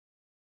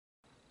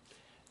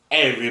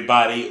Hey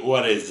everybody,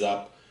 what is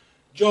up?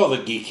 Joel the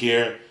Geek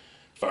here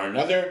for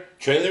another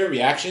trailer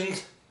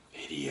reactions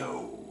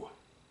video.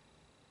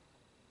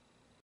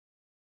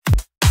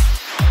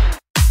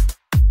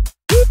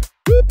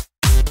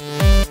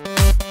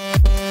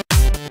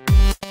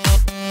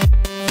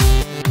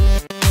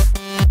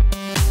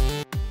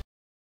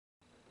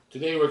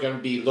 Today we're going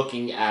to be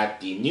looking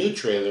at the new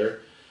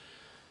trailer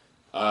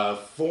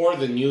for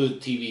the new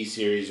TV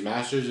series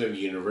Masters of the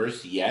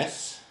Universe.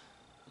 Yes,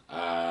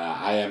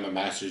 I am a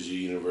Masters of the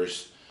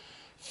Universe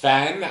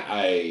fan.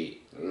 I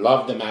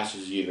love the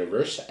Masters of the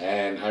Universe,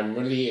 and I'm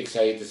really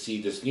excited to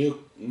see this new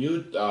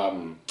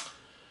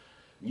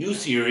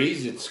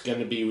series. It's going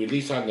to be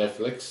released on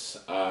Netflix.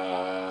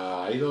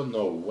 I don't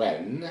know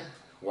when.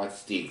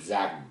 What's the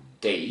exact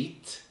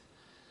date?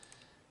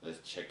 Let's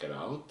check it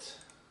out.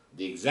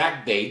 The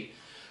exact date.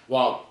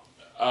 Well,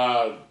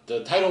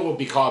 the title will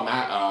be called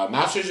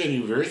Masters of the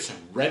Universe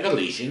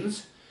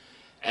Revelations,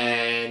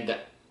 and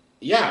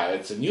yeah,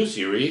 it's a new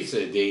series.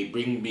 They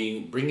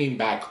bringing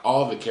back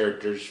all the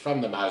characters from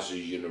the Masters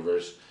of the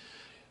Universe.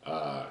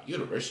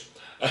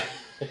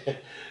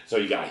 So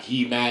you got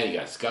He-Man, you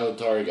got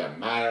Skeletor, you got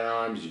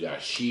Man-at-Arms, you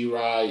got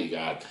She-Ra, you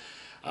got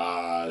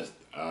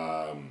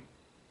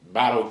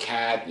Battle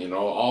Cat. You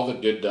know, all the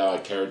good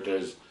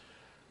characters.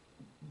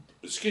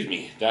 Excuse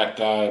me, that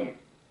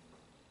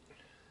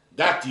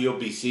you'll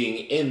be seeing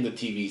in the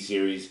TV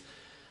series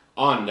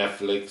on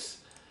Netflix.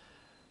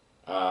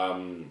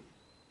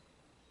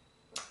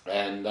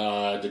 And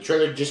the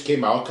trailer just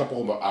came out a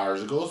couple of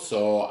hours ago,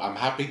 so I'm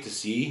happy to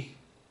see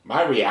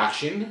my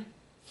reaction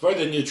for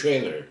the new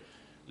trailer.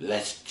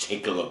 Let's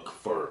take a look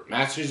for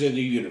Masters of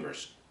the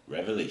Universe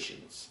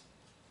Revelations.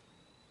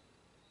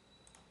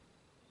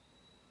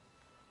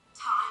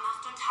 Time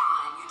after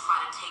time you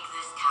try to take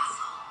this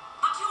castle,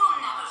 but you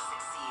will never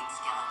succeed,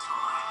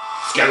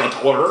 Skeletor.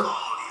 Skeletor?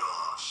 Call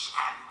your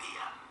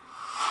champion.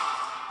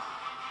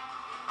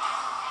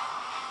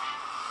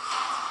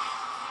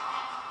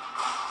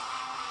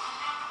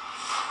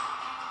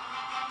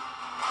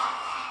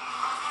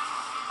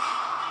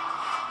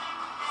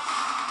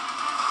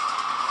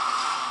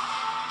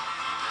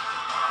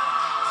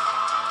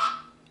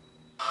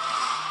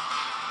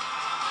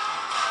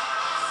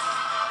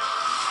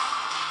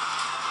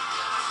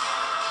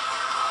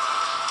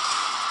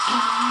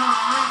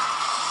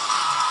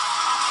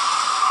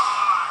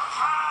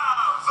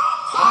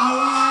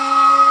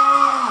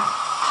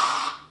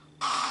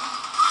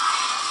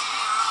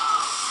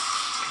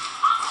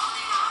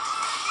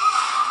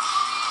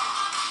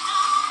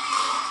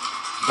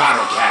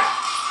 Battle Cat.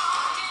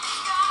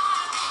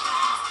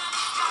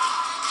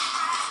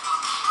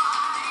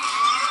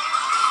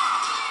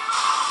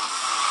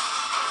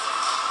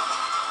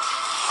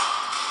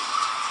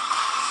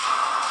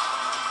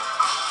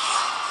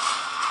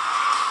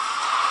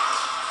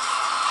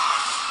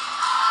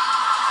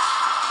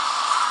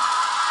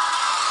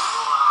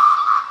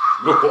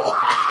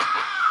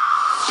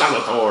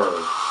 Skeletor.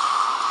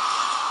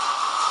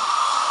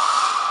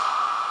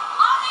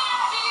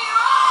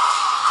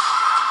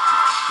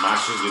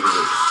 Masters of the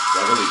Universe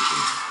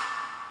Revelation.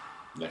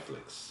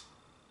 Netflix.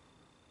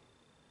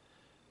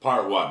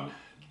 Part 1.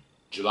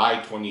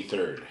 July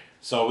 23rd.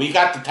 So we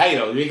got the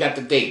title, we got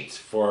the date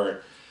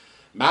for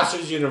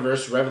Masters of the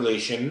Universe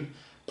Revelation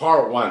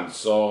Part 1.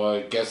 So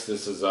I guess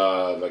this is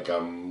like a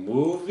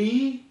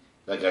movie,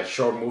 like a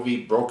short movie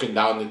broken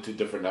down into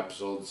different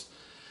episodes.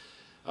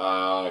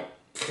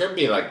 Could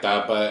be like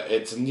that, but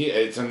it's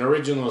an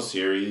original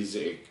series.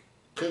 It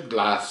could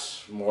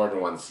last more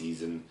than one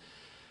season.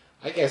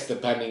 I guess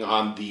depending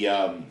on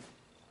the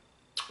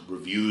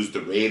reviews,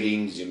 the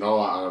ratings, you know,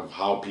 of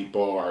how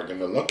people are going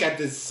to look at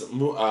this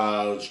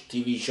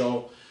TV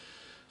show.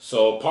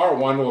 So part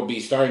 1 will be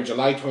starting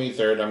July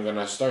 23rd. I'm going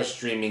to start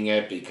streaming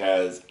it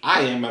because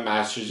I am a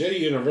Masters of the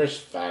Universe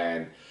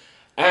fan.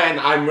 And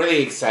I'm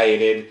really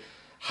excited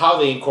how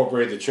they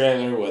incorporate the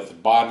trailer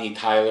with Bonnie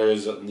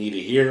Tyler's Need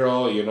a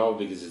Hero, you know,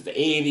 because it's the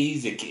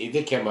 80s.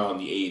 It came out in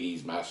the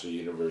 80s, Masters of the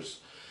Universe.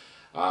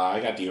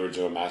 I got the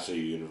original Masters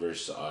of the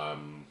Universe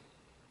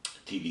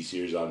TV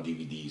series on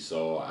DVD,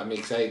 so I'm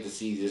excited to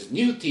see this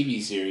new TV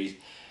series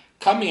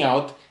coming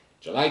out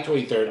July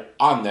 23rd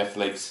on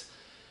Netflix.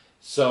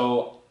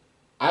 So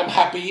I'm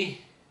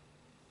happy.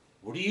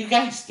 What do you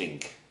guys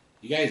think?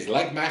 You guys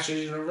like Masters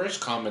of the Universe?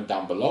 Comment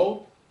down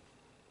below.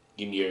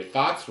 Give me your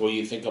thoughts. What do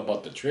you think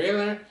about the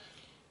trailer?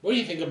 What do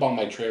you think about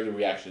my trailer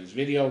reactions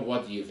video?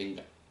 What do you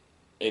think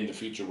in the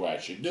future what I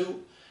should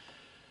do?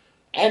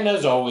 And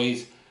as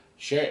always,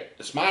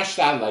 smash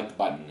that like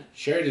button,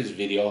 share this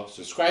video,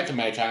 subscribe to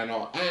my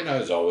channel, and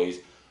as always,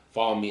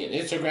 follow me on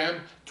Instagram,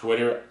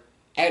 Twitter,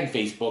 and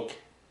Facebook.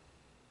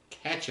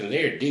 Catch you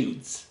later,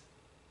 dudes.